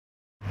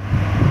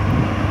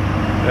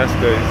Yes,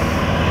 guys.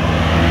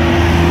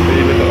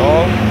 Leave it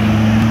all.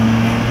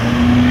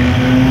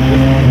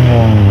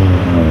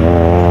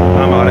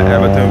 I'm at the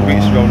Everton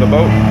Beach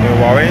roundabout in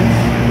Warrens.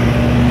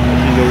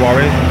 This is the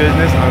Warrens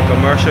business and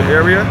commercial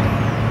area.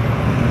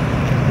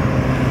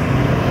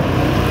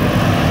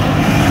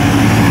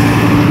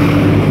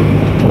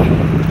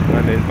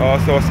 And it's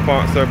also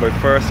sponsored by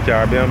First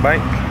Caribbean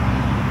Bank.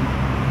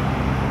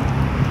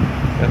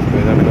 That's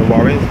good. I'm in the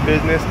Warrens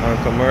business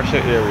and commercial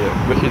area,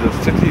 which is a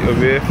city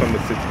away from the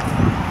city.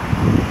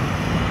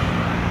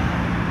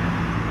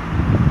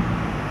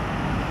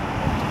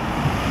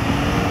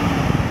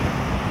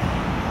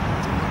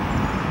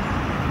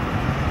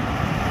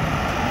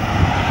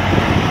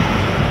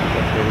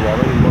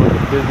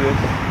 Business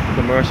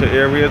commercial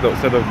areas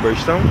outside of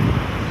Bridgetown,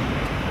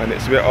 and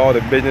it's where all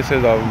the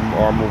businesses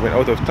are moving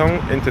out of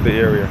town into the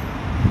area.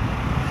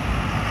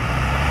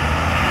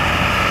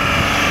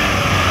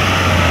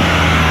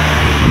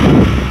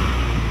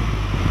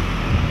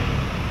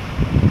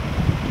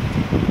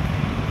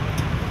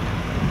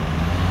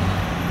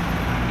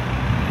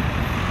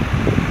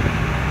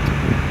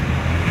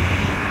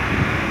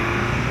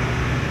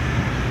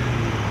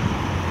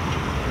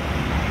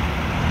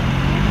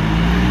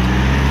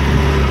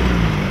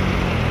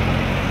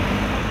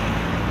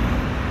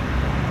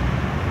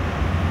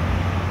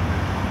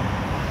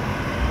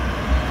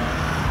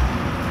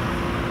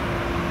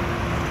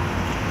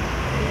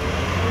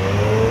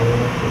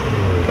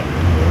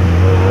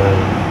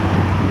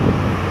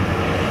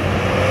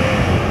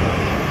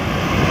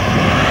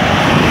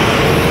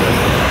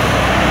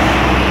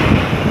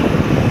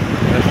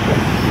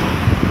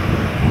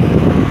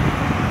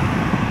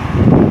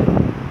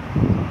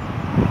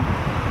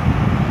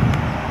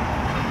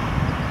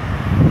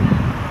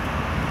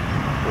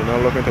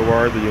 Looking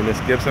towards the Eunice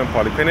Gibson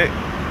Polyclinic,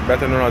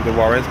 better known as the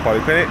Warrens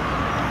Polyclinic.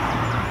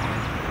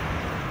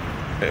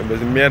 It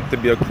was made to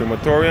be a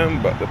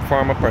crematorium, but the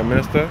former Prime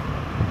Minister,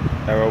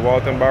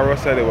 Walton Barrow,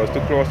 said it was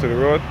too close to the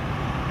road,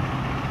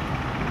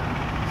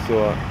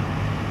 so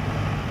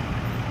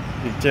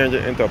he changed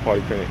it into a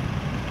polyclinic.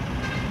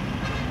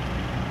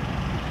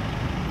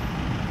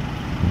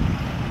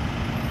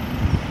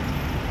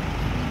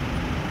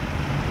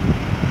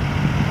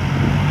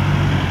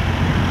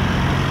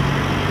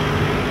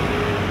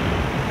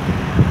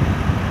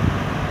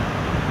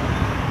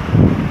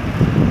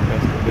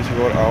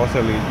 I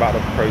also lead back to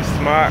Price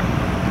Smart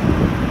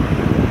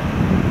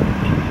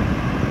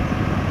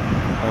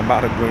and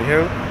back to Green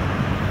Hill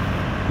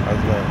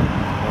as well,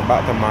 and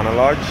back to Manor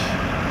Lodge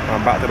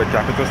and back to the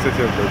capital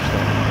city of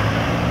Bridgetown.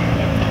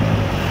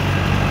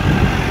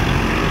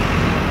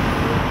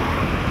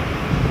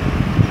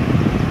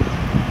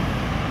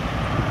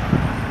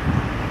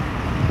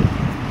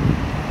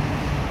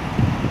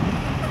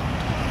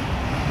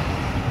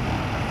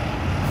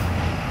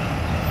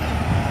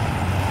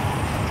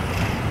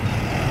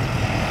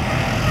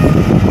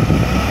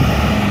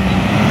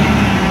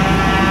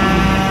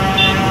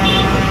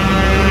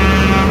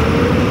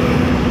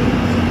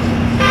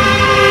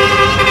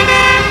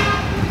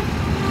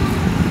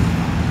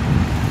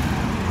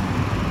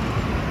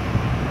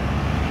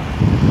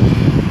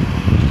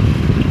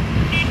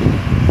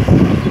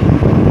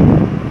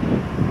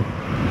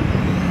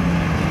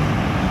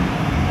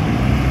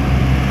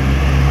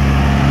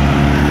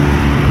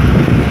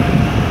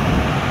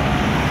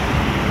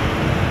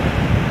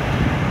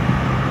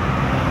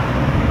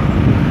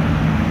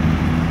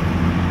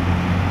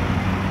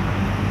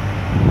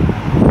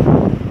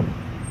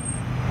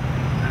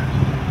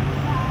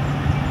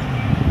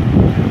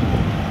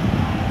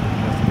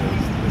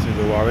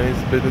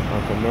 Business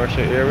and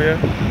commercial area,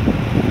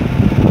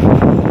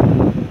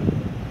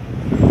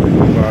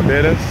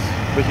 Barbados,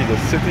 which is a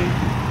city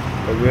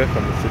away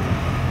from the city.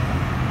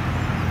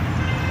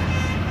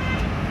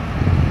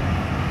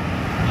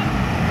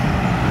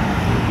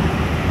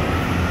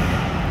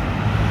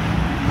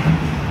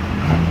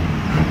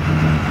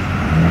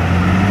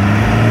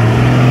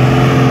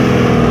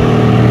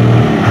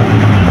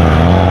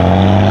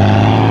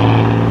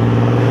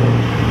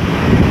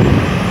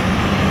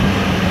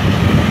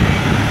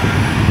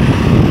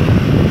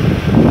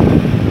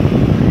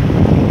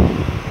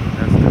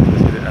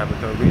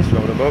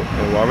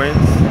 In Warrens.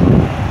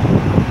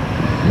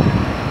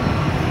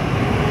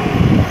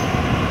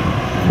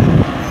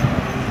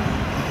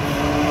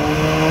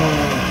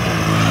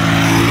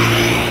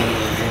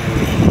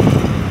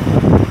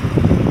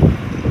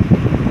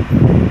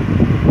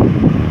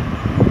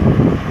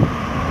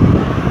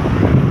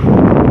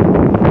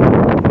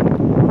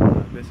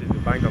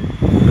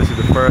 This is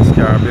the First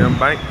Caribbean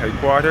Bank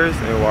headquarters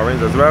in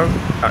Warrens as well,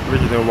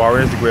 which is in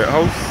Warrens, the Great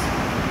House.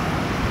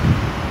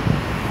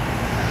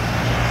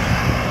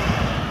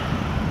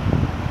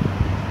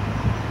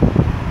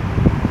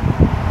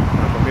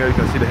 Here you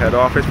can see the head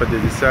office for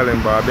Digicel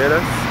in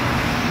Barbados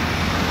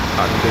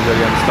at the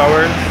Williams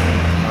Towers.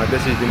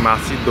 This is the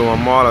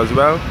Macedon Mall as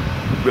well,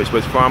 which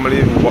was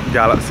formerly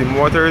Galaxy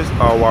Motors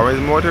or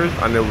Warrens Motors,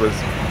 and it was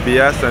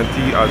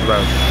BS&T as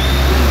well.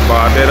 This is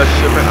Barbados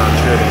Shipping and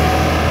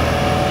Trading.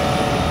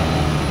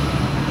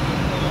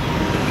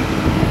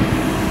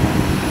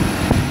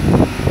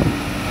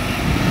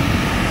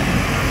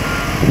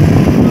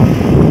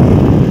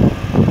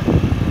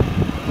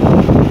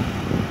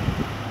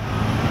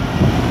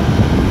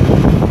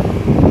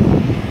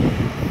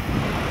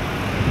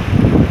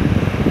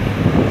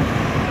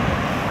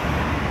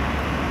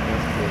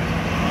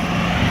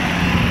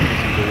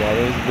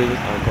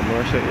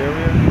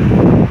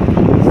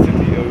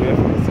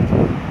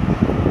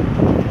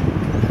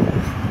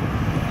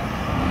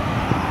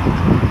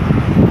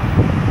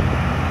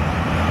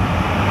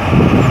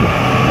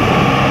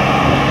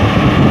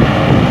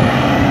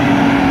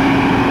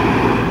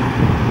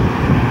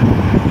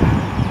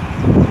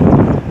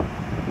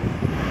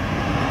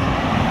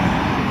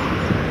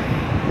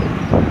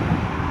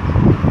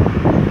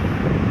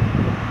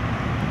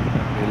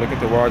 Looking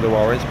toward the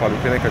Warrens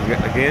Polyclinic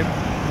again,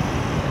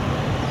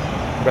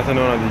 better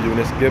known as the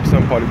Eunice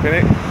Gibson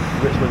Polyclinic,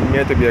 which was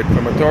made to be a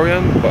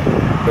crematorium, but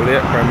the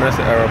late Prime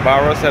Minister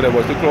Barbados said it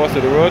was too close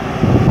to the road,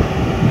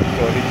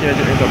 so he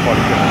changed it into a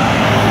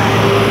polyclinic.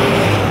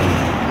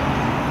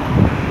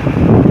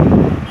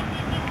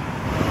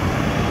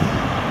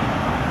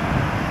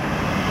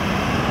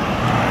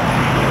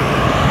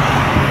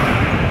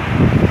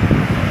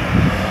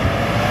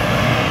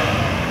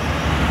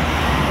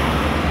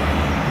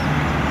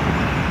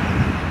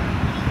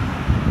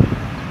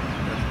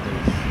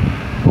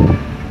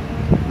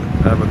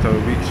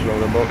 Everton Reach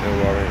roundabout in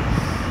Warrens.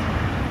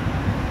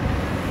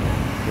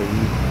 So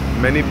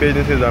many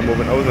businesses are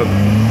moving out of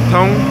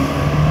town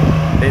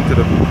into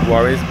the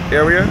Warrens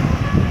area.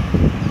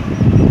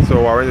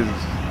 So Warrens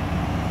is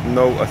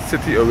now a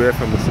city away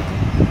from the city.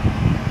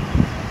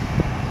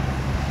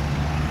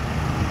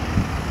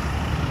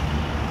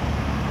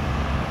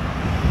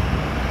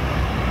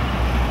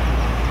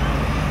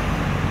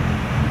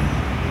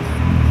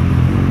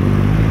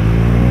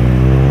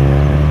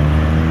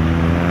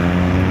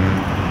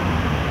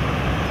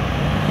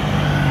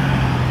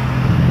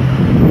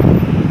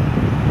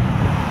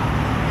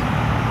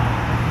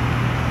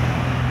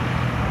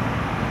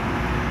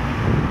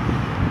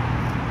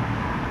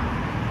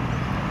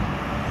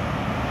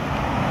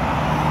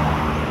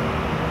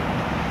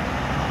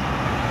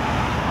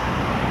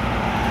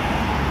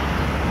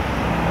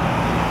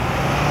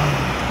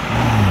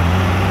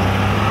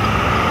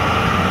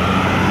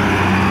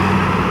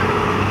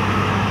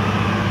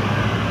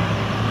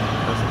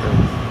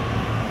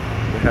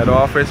 Head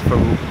office for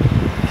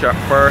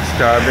First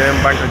Caribbean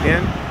Bank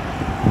again,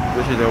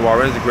 which is in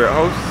Warrens, the Great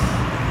House.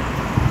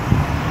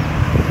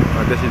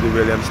 And this is the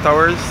Williams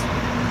Towers,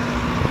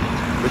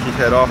 which is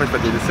head office for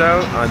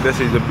Digicel. And this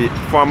is the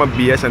former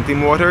BS&T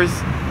Motors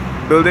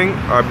building,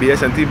 or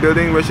BS&T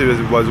building, which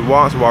was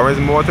once Warrens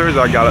Motors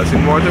or Galaxy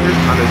Motors,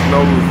 and is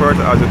now referred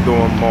to as the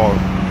Dome Mall.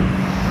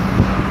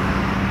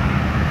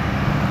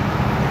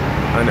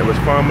 And it was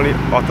formerly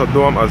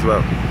Autodome as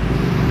well.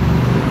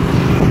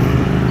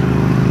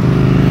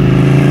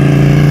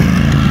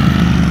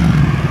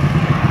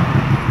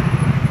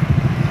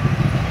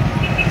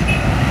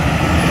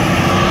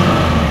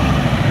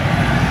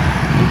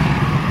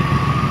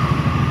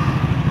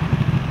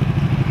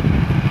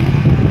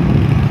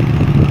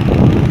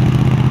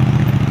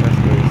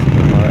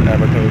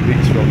 Everton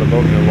Beach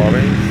roundabout in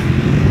Warrens.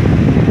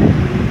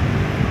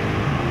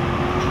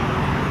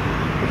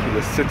 This is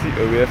a city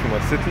away from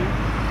a city.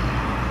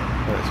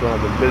 And it's one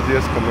of the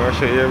busiest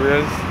commercial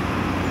areas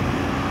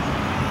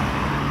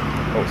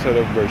outside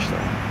of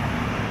Bridgetown.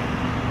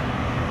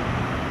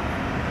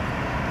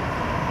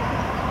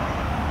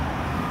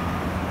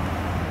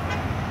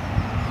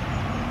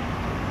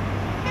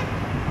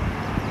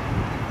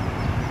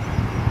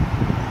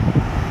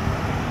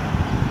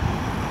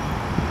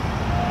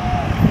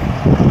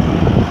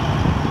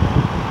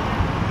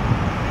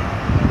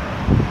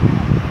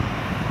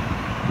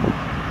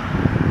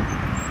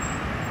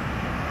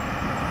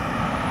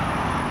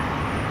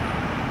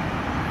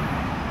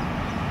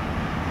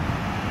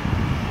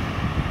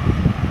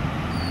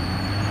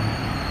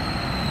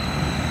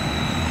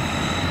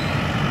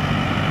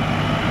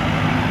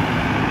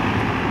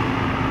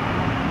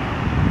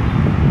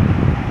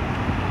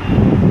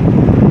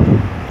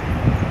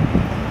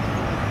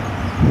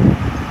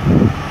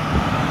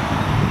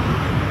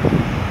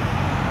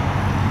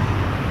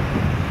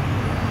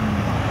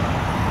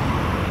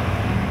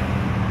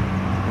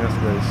 Yes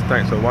guys,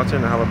 thanks for watching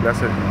and have a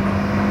blessed